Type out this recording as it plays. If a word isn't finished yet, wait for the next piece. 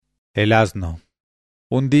El asno.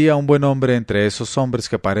 Un día un buen hombre entre esos hombres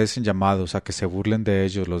que parecen llamados a que se burlen de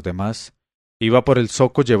ellos los demás, iba por el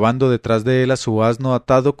zoco llevando detrás de él a su asno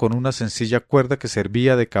atado con una sencilla cuerda que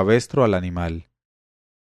servía de cabestro al animal.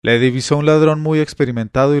 Le divisó un ladrón muy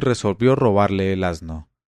experimentado y resolvió robarle el asno.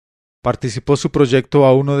 Participó su proyecto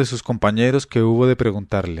a uno de sus compañeros que hubo de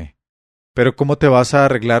preguntarle ¿Pero cómo te vas a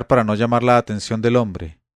arreglar para no llamar la atención del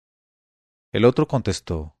hombre? El otro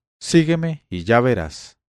contestó Sígueme y ya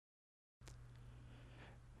verás.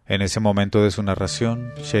 En ese momento de su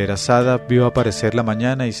narración, Scheherazada vio aparecer la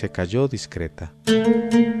mañana y se calló discreta.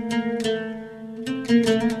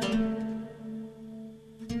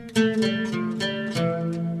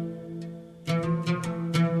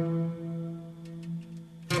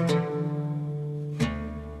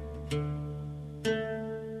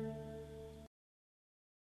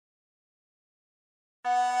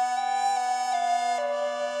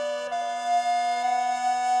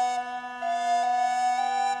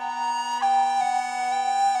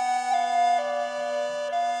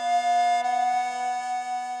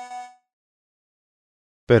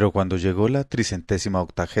 Pero cuando llegó la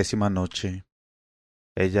 380ª noche,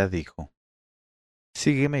 ella dijo,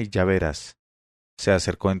 Sígueme y ya verás. Se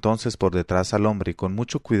acercó entonces por detrás al hombre y con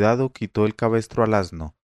mucho cuidado quitó el cabestro al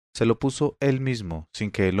asno, se lo puso él mismo sin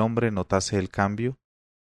que el hombre notase el cambio,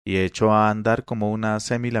 y echó a andar como una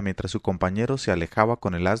acémila mientras su compañero se alejaba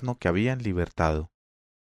con el asno que habían libertado.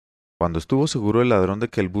 Cuando estuvo seguro el ladrón de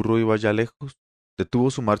que el burro iba ya lejos, detuvo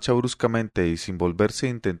su marcha bruscamente y sin volverse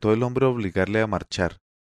intentó el hombre obligarle a marchar,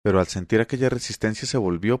 pero al sentir aquella resistencia se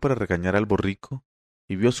volvió para regañar al borrico,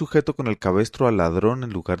 y vio sujeto con el cabestro al ladrón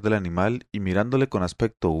en lugar del animal y mirándole con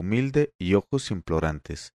aspecto humilde y ojos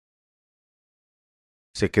implorantes.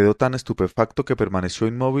 Se quedó tan estupefacto que permaneció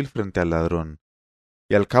inmóvil frente al ladrón,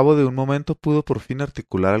 y al cabo de un momento pudo por fin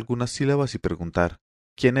articular algunas sílabas y preguntar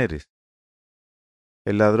 ¿Quién eres?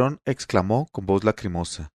 El ladrón exclamó con voz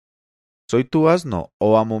lacrimosa Soy tu asno,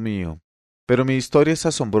 oh amo mío, pero mi historia es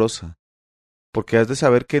asombrosa, porque has de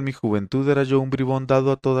saber que en mi juventud era yo un bribón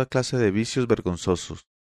dado a toda clase de vicios vergonzosos.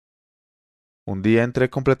 Un día entré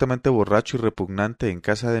completamente borracho y repugnante en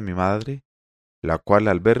casa de mi madre, la cual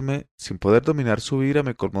al verme, sin poder dominar su ira,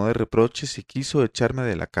 me colmó de reproches y quiso echarme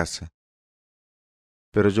de la casa.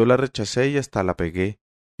 Pero yo la rechacé y hasta la pegué,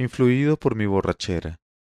 influido por mi borrachera.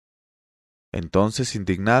 Entonces,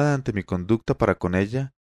 indignada ante mi conducta para con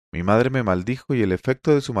ella, mi madre me maldijo y el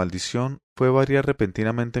efecto de su maldición fue variar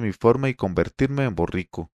repentinamente mi forma y convertirme en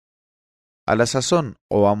borrico. A la sazón,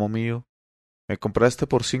 oh amo mío, me compraste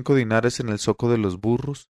por 5 dinares en el zoco de los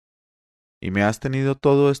burros, y me has tenido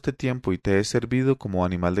todo este tiempo y te he servido como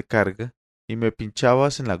animal de carga, y me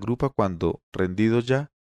pinchabas en la grupa cuando, rendido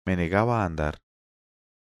ya, me negaba a andar.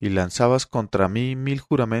 Y lanzabas contra mí 1000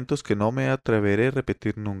 juramentos que no me atreveré a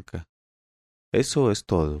repetir nunca. Eso es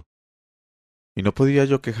todo. Y no podía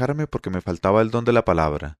yo quejarme porque me faltaba el don de la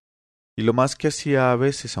palabra, y lo más que hacía a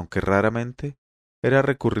veces, aunque raramente, era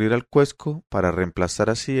recurrir al cuesco para reemplazar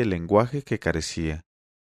así el lenguaje que carecía.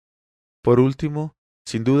 Por último,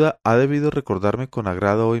 sin duda ha debido recordarme con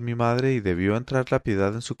agrado hoy mi madre y debió entrar la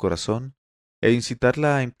piedad en su corazón e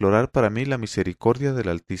incitarla a implorar para mí la misericordia del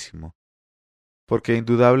Altísimo, porque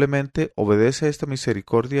indudablemente obedece a esta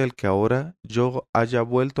misericordia el que ahora yo haya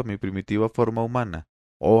vuelto a mi primitiva forma humana,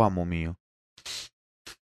 oh amo mío.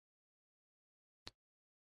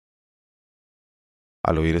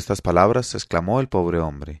 Al oír estas palabras, exclamó el pobre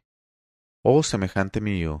hombre, Oh semejante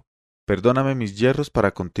mío, perdóname mis yerros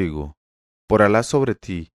para contigo, por Alá sobre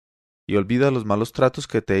ti, y olvida los malos tratos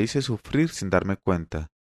que te hice sufrir sin darme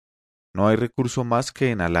cuenta. No hay recurso más que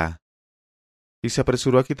en Alá. Y se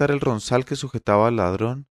apresuró a quitar el ronzal que sujetaba al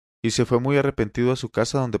ladrón, y se fue muy arrepentido a su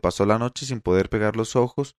casa donde pasó la noche sin poder pegar los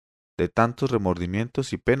ojos de tantos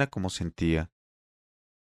remordimientos y pena como sentía.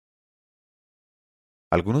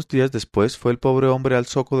 Algunos días después fue el pobre hombre al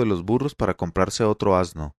zoco de los burros para comprarse otro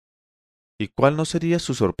asno. ¿Y cuál no sería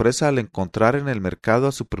su sorpresa al encontrar en el mercado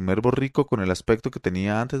a su primer borrico con el aspecto que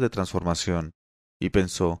tenía antes de transformación? Y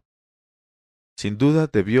pensó, sin duda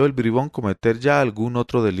debió el bribón cometer ya algún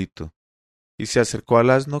otro delito. Y se acercó al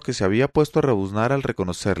asno que se había puesto a rebuznar al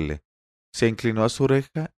reconocerle. Se inclinó a su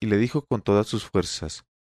oreja y le dijo con todas sus fuerzas,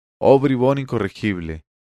 Oh bribón incorregible,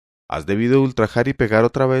 has debido ultrajar y pegar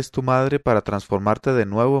otra vez tu madre para transformarte de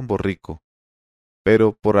nuevo en borrico.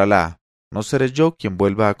 Pero, por Alá, no seré yo quien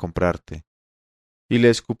vuelva a comprarte. Y le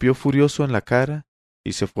escupió furioso en la cara,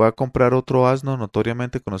 y se fue a comprar otro asno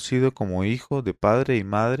notoriamente conocido como hijo de padre y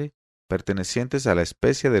madre pertenecientes a la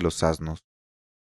especie de los asnos.